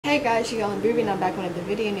Hey guys, you on Ruby and I'm back with another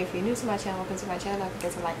video. And if you're new to my channel, welcome to my channel. Don't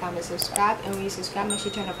forget to like, comment, subscribe. And when you subscribe, make sure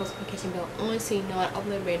you turn the post notification bell on so you know I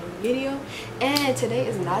upload a brand new video. And today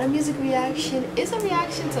is not a music reaction, it's a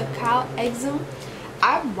reaction to Kyle Exum.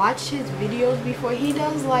 I've watched his videos before. He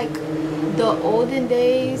does like the olden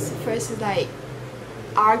days versus like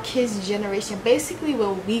our kids' generation. Basically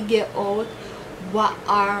when we get old, what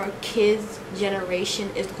our kids'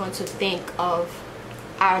 generation is going to think of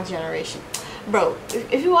our generation. Bro,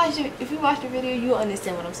 if you watch the video, you'll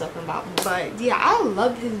understand what I'm talking about. But yeah, I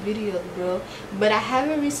love his videos, bro. But I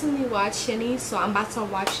haven't recently watched any, so I'm about to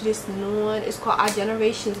watch this new one. It's called Our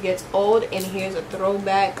Generation Gets Old, and here's a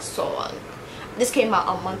throwback song. This came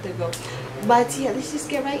out a month ago. But yeah, let's just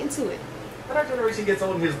get right into it. When Our Generation Gets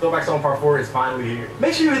Old, and here's Throwback Song Part 4 is finally here.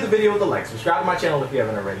 Make sure you hit the video with a like, subscribe to my channel if you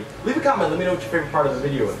haven't already. Leave a comment, let me know what your favorite part of the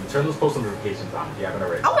video is, and turn those post notifications on if you haven't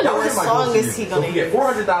already. I want to know what song is he gonna use. So if we get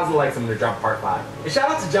 400,000 likes, I'm gonna drop Part 5. And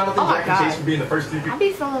shout out to Jonathan, Jack, and Chase for being the first 3 people. I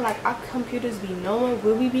be feeling like our computers be knowing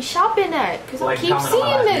where we be shopping at, because I Like, keep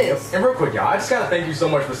seeing this. And real quick, y'all, I just gotta thank you so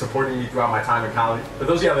much for supporting me throughout my time in college. For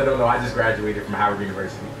those of y'all that don't know, I just graduated from Howard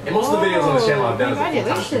University. And most of the videos on this channel I've done as a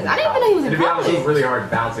full-time student. I didn't even know he was in college. And to be honest, it was really hard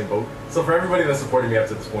balancing both. So for everybody that supported me up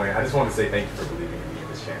to this point, I just want to say thank you for believing in me in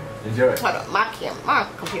this channel. Enjoy it. Hold on, my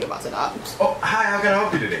computer about to die. Oh, hi, how can I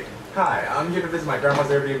help you today? Hi, I'm here to visit my grandma's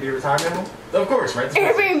Airbnb retirement home. Of course, right?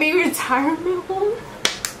 Airbnb retirement home?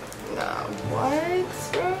 Nah,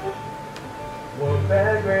 what, bro? One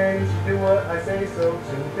bad range, do what I say so.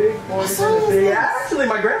 Two big boys in the city. Actually,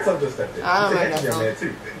 my grandson just stepped in. He's an Instagram man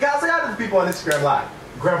too. Guys, say hi to the people on Instagram Live.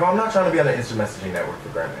 Grandpa, I'm not trying to be on the instant messaging network for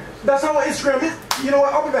grandparents. That's not what Instagram is. You know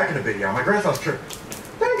what? I'll be back in a bit, y'all. My grandson's tripping.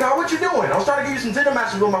 Hey, God, what you doing? I was trying to give you some Tinder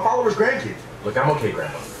matches with my followers' grandkids. Look, I'm okay,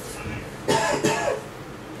 Grandpa.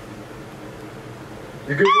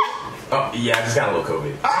 You good? Oh, yeah, I just got a little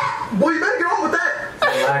COVID. Ah! Boy, you better get on with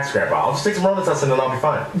that. Relax, Grandpa. I'll just take some Rona tests and then I'll be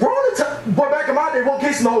fine. Rona tests? Boy, back in my day, one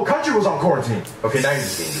case in the whole country was on quarantine. Okay, now you're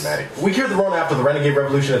just being dramatic. We cured the Rona after the Renegade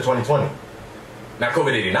Revolution of 2020. Now,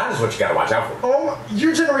 COVID-89 is what you gotta watch out for. Oh,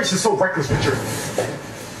 your generation's so reckless with your...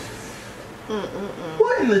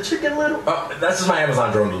 What in the chicken little? That's just my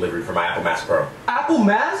Amazon drone delivery for my Apple Mask Pro. Apple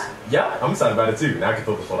Mask? Yep, I'm excited about it too. Now I can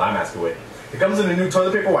focus while I mask away. It comes in a new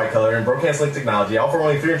toilet paper white color and bro-canceling technology, all for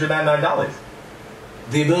only $399.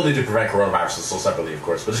 The ability to prevent coronavirus is sold separately, of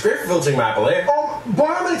course, but it's great for filtering my Apple air. Oh, boy,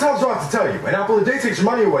 how many times do I have to tell you? An apple a day takes your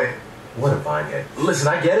money away. What a vinehead. Listen,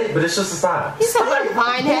 I get it, but it's just a style. You said like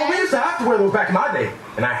vinehead? Well, we used to have to wear those back in my day.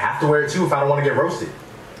 And I have to wear it too if I don't want to get roasted.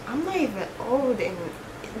 I'm not even old, and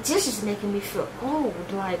this is making me feel old.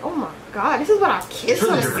 Like, oh my god, this is what our kids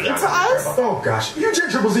want to say to us? Oh gosh, you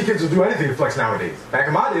Triple Z kids will do anything to flex nowadays. Back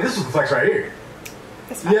in my day, this was the flex right here.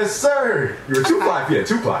 Yes, sir. You were 2-ply, yeah,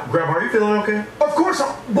 2-ply. Grandma, are you feeling okay? Of course,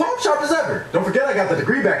 I'm sharp as ever. Don't forget I got the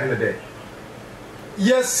degree back in the day.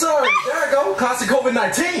 Yes, sir. There I go. Classic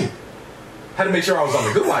COVID-19. Had to make sure I was on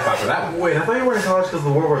the good Wi-Fi for that one. Wait, I thought you were in college because of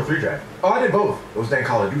the World War III draft. Oh, I did both. Those dang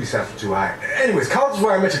Call of Duty stats were too high. Anyways, college is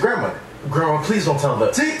where I met your grandmother. Grandma, please don't tell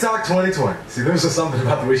the TikTok 2020. See, there was just something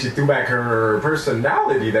about the way she threw back her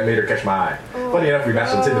personality that made her catch my eye. Funny enough, we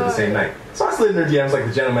matched on Tinder the same night. So I slid in her DMs like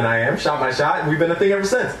the gentleman I am, shot my shot, and we've been a thing ever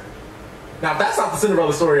since. Now, if that's not the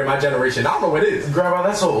Cinderella story of my generation, I don't know what is. Grandma,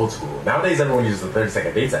 that's so old school. Nowadays, everyone uses the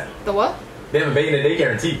 30-second dates app. The what? They have a bait in a day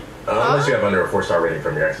guarantee. Unless you have under a 4-star rating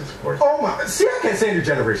from your exes, of course. Oh my, see, I can't stand your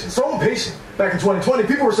generation. So impatient. Back in 2020,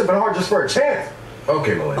 people were sipping hard just for a chance.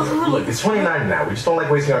 Okay, millennial. Look, it's 2090 now. We just don't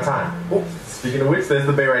like wasting our time. Well, speaking of which, there's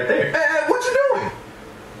the bay right there. Hey, what you doing?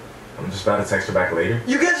 I'm just about to text her back later.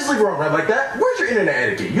 You can't just leave her on red like that. Where's your internet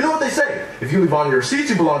etiquette? You know what they say. If you leave on your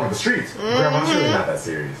receipts, you belong to the streets. Grandma, it's really not that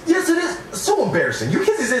serious. Yes, it is. So embarrassing. You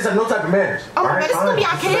kids these days have no type of manners. Oh, but it's gonna be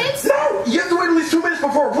our kids? No! You have to wait at least 2 minutes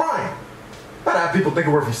before replying. Not have people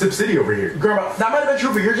thinking we're from Sip City over here. Grandma, that might have been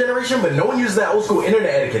true for your generation, but no one uses that old school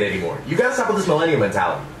internet etiquette anymore. You gotta stop with this millennial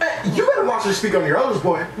mentality. Hey, you better watch her speak on your elders,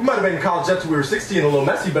 boy. We might have been in college up till we were 16 and a little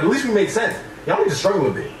messy, but at least we made sense. Y'all need to struggle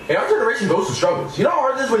a bit. Hey, our generation goes through struggles. You know how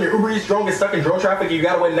hard it is when your Uber Eats drone gets stuck in drone traffic and you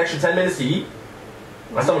gotta wait an extra 10 minutes to eat?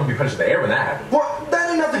 My stomach would be punched in the air when that happened. Well, that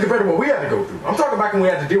ain't nothing compared to what we had to go through. I'm talking back when we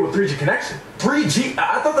had to deal with 3G connection. 3G?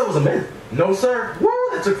 I thought that was a myth. No, sir. Woo,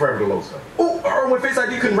 that took forever to load stuff. Oh, or when Face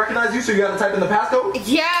ID couldn't recognize you, so you gotta type in the passcode?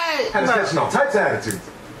 Yes! Had us catching all types of attitudes.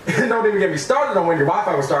 And don't even get me started on when your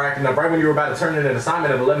Wi-Fi would start acting up right when you were about to turn in an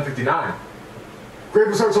assignment at 11:59. Grade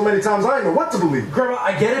was hurt so many times, I didn't know what to believe. Grandma,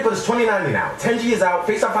 I get it, but it's 2090 now. 10G is out,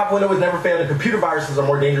 FaceTime 5.0 has never failed, and computer viruses are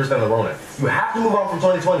more dangerous than the Rona. You have to move on from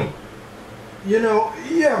 2020. You know,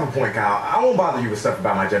 you have a point, Kyle. I won't bother you with stuff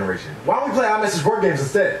about my generation. Why don't we play iMessage board games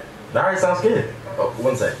instead? Alright, sounds good. Oh,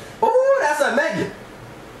 one sec. Oh, that's not Megan.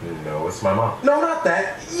 No, it's my mom. No, not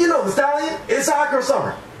that. You know know, the Stallion. It's Hot Girl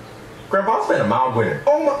Summer. Grandpa's been a mild winner.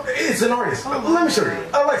 Oh my, it's an artist. Let me show you.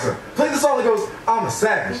 Alexa, play the song that goes, I'm a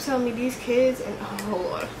savage. You tell me these kids and oh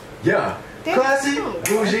Lord. Yeah. Classy,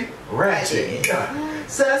 bougie, ratchet. Yeah.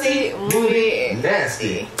 Sassy, moody,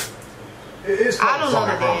 nasty. It's I don't know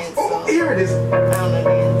the dance. Oh, here it is. I don't know the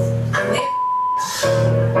dance. I'm that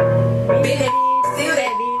be that still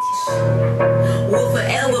that bitch. Will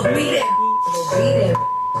forever be that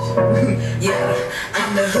yeah,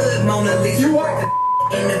 I'm the hood Mona Lisa. You are.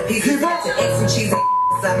 In the pieces, got to eggs and cheese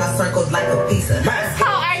inside my circles like a pizza.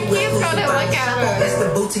 How our kids gonna look at her? That's the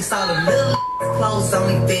boutiques, all the little clothes,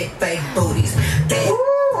 only big fake booties.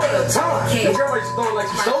 Time. The girl like she's throwing like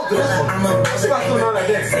she sold to this one. See if I still know that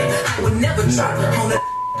dance. I would never trip on it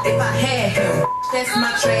if I had him. That's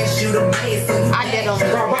my trash, you the maid, so you I did on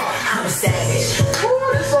the I'm a savage.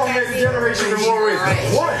 Ooh, this song makes a generation in more ways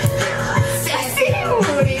than one. Sassy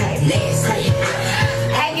moody. Nasty.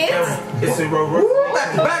 I get it. It's a road. Ooh,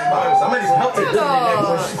 back to back vibes. I might need some help here.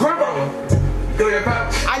 Grandpa. Go your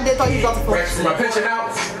pouch. I did thought you got the Racks for my pension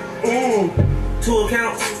out. Ooh. 2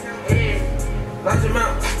 accounts. Lots of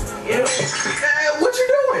amounts. Yeah. What you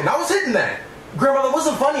doing? I was hitting that. Grandma, that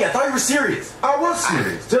wasn't funny. I thought you were serious. I was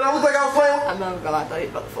serious. Did I look like I was playing? I'm not gonna lie, I thought you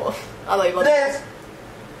were about to fall. I thought you were about to Dance.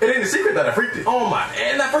 It ain't a secret that I freaked it. Oh my.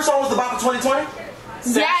 And that first song was the Bop of 2020?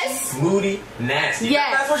 Yes. Moody, nasty.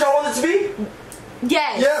 Yes. That's what y'all wanted to be?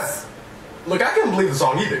 Yes. Yes. Look, I couldn't believe the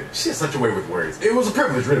song either. She has such a way with words. It was a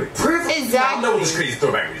privilege, really. Privilege? Exactly. I know this crazy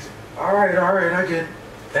throwback music. Alright, I get it.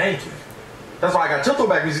 Thank you. That's why I got chill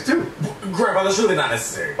throwback music too. Grandpa, that's really not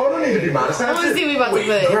necessary. Oh, don't need to be modest. I want to see what we about to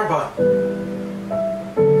play. Grandpa.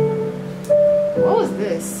 What was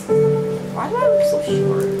this? Why do I look so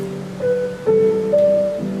short?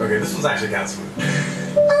 Okay, this one's actually kind of smooth.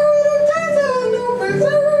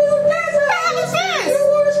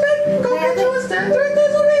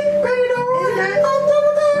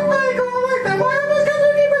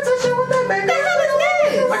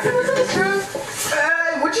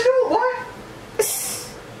 Hey, what you doing, boy?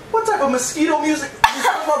 What type of mosquito music? You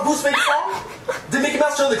talking about Boost Baby song? Did Mickey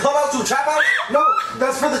Mouse turn the clubhouse to a trap house? No,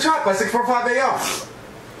 that's for the trap by 645 AM.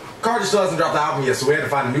 Carter still hasn't dropped the album yet, so we had to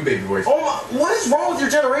find a new baby voice. Oh my, what is wrong with your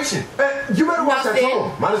generation? You better watch that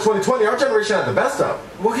song. Minus 2020, our generation had the best of.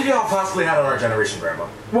 What could y'all possibly have on our generation, Grandma?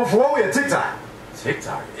 Well, for one, we had TikTok.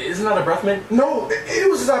 TikTok? Isn't that a breath mint? No, it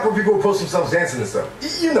was the time where people would post themselves dancing and stuff.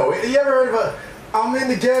 You know, you ever heard of a, I'm in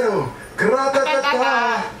the ghetto,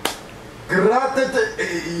 gra-ta-ta-ta, gra-ta-ta,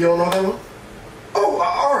 you don't know that one? Oh,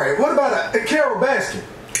 alright, what about a Carol Baskin?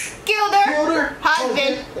 Gilder,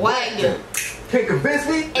 husband, wagon. Can't convince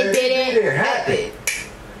me It didn't happen.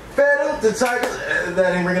 Fed up the Tigers,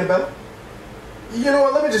 that ain't ringing a bell? You know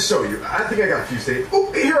what, let me just show you. I think I got a few states.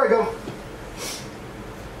 Oh, here I go.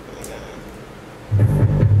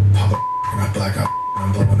 I black out,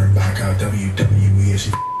 I'm blowing her back out. WWE,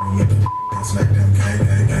 she with the SmackDown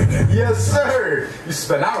gang. Yes, sir. You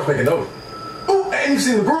spend hours making those. Oh, and you've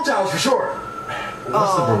seen the broom challenge for sure.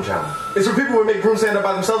 What's the broom challenge? It's where people would make brooms stand up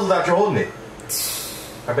by themselves without you holding it.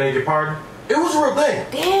 I beg your pardon? It was a real thing.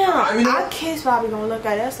 Damn, I mean, our kids probably gonna look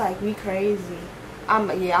at us like we crazy.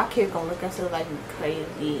 Yeah, our kids gonna look at us like we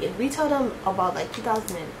crazy. If we tell them about like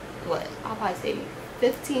 2000 and what, I'll probably say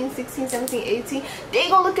 15, 16, 17, 18, they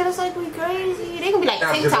gonna look at us like we crazy. They gonna be like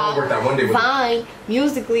TikTok, Vine,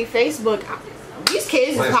 Musically, Facebook. These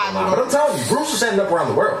kids is probably. But I'm telling you, brooms are standing up around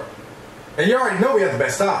the world. And you already know we have the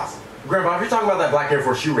best styles. Grandpa, if you're talking about that black Air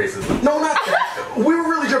Force shoe races, no, not that. We were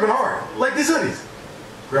really dripping hard, like these hoodies.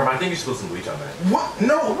 Grandma, I think you should put some bleach on that. What?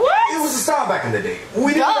 No. What? It was a style back in the day.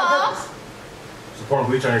 We didn't do it on purpose. So pouring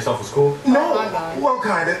bleach on yourself was cool? No. Oh my God. Well,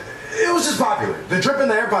 kinda. It was just popular. The drip in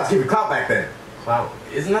the AirPods gave you clout back then. Clout?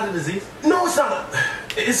 Isn't that a disease? No, it's not.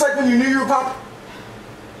 It's like when you knew you were popular.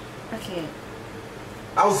 I can't.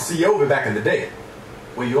 I was the CEO of it back in the day.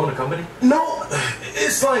 Wait, you own a company? No,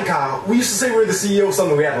 it's slang, Kyle. We used to say we were the CEO of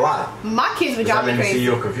something we had a lot of. My kids would drive me crazy.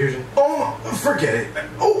 CEO confusion? Oh, forget it.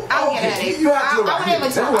 Oh, okay. You have to go back here.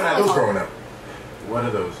 Everyone had those growing up. What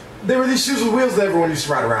are those? They were these shoes with wheels that everyone used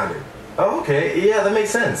to ride around in. Oh, okay. Yeah, that makes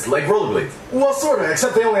sense. Like rollerblades. Well, sort of,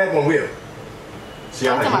 except they only had one wheel. See,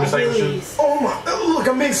 I like unicycle shoes. Oh my, look,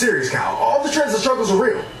 I'm being serious, Kyle. All the trends and struggles are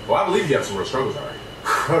real. Well, I believe you have some real struggles, alright.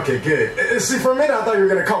 Okay, good. See, for a minute, I thought you were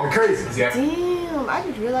gonna call me crazy. Damn, I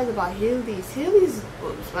just realized about Heelys. Heelys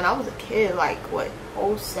was when I was a kid, like what,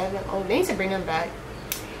 07, oh, they need to bring them back.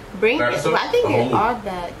 I think they are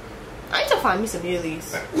back. I need to find me some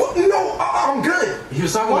Heelys. Well, no, I'm good. He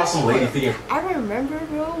was talking about some lady thing. I remember,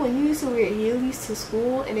 bro, when you used to wear Heelys to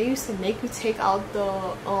school, and they used to make you take out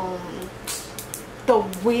the the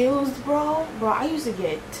wheels, bro, I used to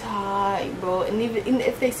get tired, bro. And even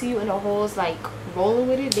if they see you in the holes like rolling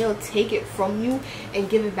with it, they'll take it from you and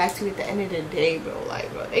give it back to you at the end of the day, bro. Like,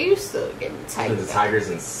 bro, they used to get me tight. The tigers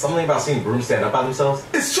and something about seeing brooms stand up by themselves.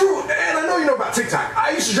 It's true, and I know you know about TikTok.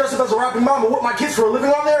 I used to dress up as a rapping mom and whip my kids for a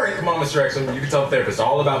living on there. And come on, Mr. Exum, you can tell the therapist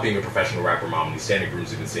all about being a professional rapper mom and these standing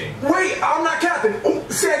grooms you've been seeing. Wait, I'm not capping. Oh,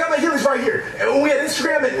 see, I got my heelys right here. And we had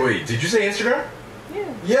Instagram and... Wait, did you say Instagram?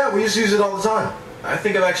 Yeah. Yeah, we used to use it all the time. I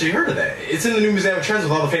think I've actually heard of that. It's in the new Museum of Trends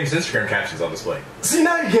with all the famous Instagram captions on display. See,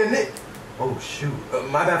 now you're getting it. Oh, shoot.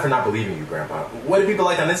 My bad for not believing you, Grandpa. What do people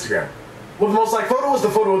like on Instagram? Well, the most liked photo was the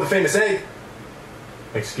photo of the famous egg.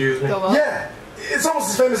 Excuse me? Yeah. It's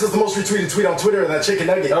almost as famous as the most retweeted tweet on Twitter of that chicken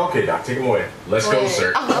nugget. Okay, Doc, take him away. Let's go,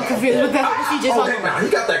 sir. I'm confused with that. Okay, now, he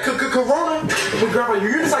got that corona. Wait, Grandpa,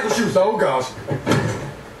 your unicycle shoes. Oh, gosh.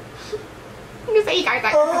 You say you got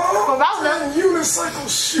that corona. Unicycle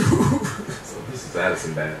shoes. So this is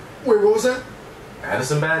Addison bad. Wait, what was that?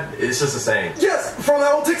 Addison bad? It's just a saying. Yes, from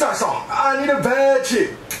that old TikTok song. I need a bad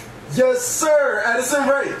chick. Yes, sir. Addison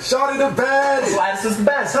Ray. Shawty the bad. So Addison's the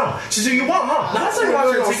best, huh? She's who you want, huh? Now, that's how you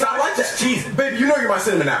watch her TikTok. I like that. Jeez, baby, you know you're my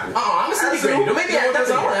cinnamon apple. I'm a cinnamon baby. No, maybe I want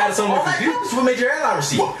to add some with you. That's what made your airline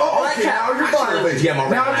receipt. All that cat. You're violating. Yeah, I'm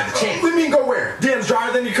already at the chain. Let me go where? Damn,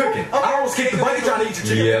 drier than you cooking. I almost kicked the bucket trying to eat your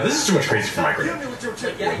chicken. Yeah, this is too much crazy for my grandma.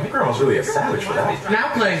 My grandma's really a savage for that.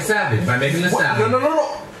 Now playing savage by making the sound.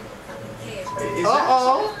 No.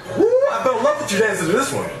 Ooh, I fell in love with you dancing to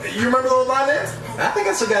this one. You remember the old line dance? I think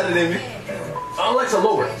I still got it in me. Alexa,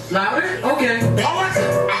 lower. Louder? Okay.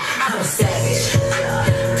 Alexa. I'm a savage.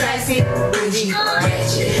 Classy, bougie,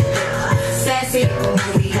 ratchet. Sassy,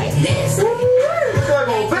 booty, nasty. Look like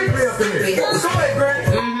a whole bakery up in here. Go ahead,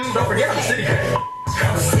 Greg. Don't forget I'm a city guy.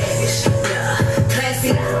 I'm a savage.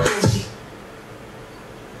 Classy, bougie.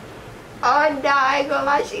 Oh, nah, I ain't gonna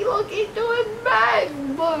lie, she looking doing bad.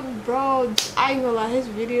 But, bro, I ain't gonna lie, his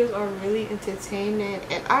videos are really entertaining.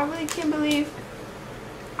 And I really can't believe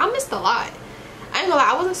I missed a lot. I ain't gonna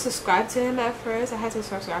lie, I wasn't subscribed to him at first. I had to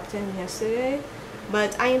subscribe to him yesterday.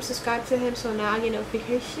 But I am subscribed to him, so now I get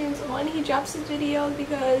notifications when he drops his videos.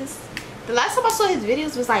 Because the last time I saw his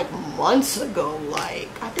videos was like months ago. Like,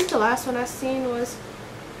 I think the last one I seen was...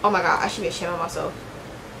 Oh my god, I should be ashamed of myself.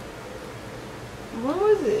 When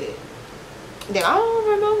was it? Then I don't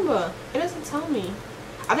remember. It doesn't tell me.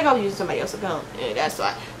 I think I was using somebody else's account. Yeah, that's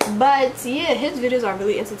why. But yeah, his videos are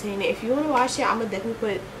really entertaining. If you want to watch it, I'm gonna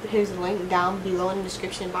definitely put his link down below in the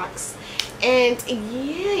description box. And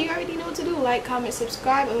yeah, you already know what to do. Like, comment,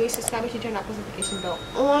 subscribe. And when you subscribe, you should turn that post notification bell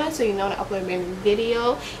on so you know when I upload a brand new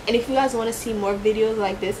video. And if you guys want to see more videos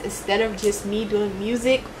like this instead of just me doing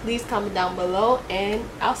music, please comment down below. And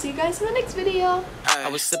I'll see you guys in the next video. I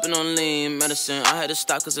was sipping on lean medicine. I had to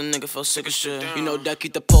stop cause a nigga felt sick of shit. You know, Duck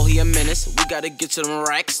eat the pole, he a menace. We gotta get to them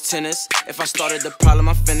racks, tennis. If I started the problem,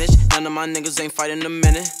 I finished. None of my niggas ain't fighting a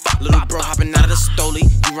minute. Little bro hopping out of the stoley.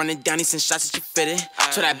 You running down, he send shots at you fitted.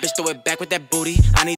 So that bitch throw it back with that booty. I need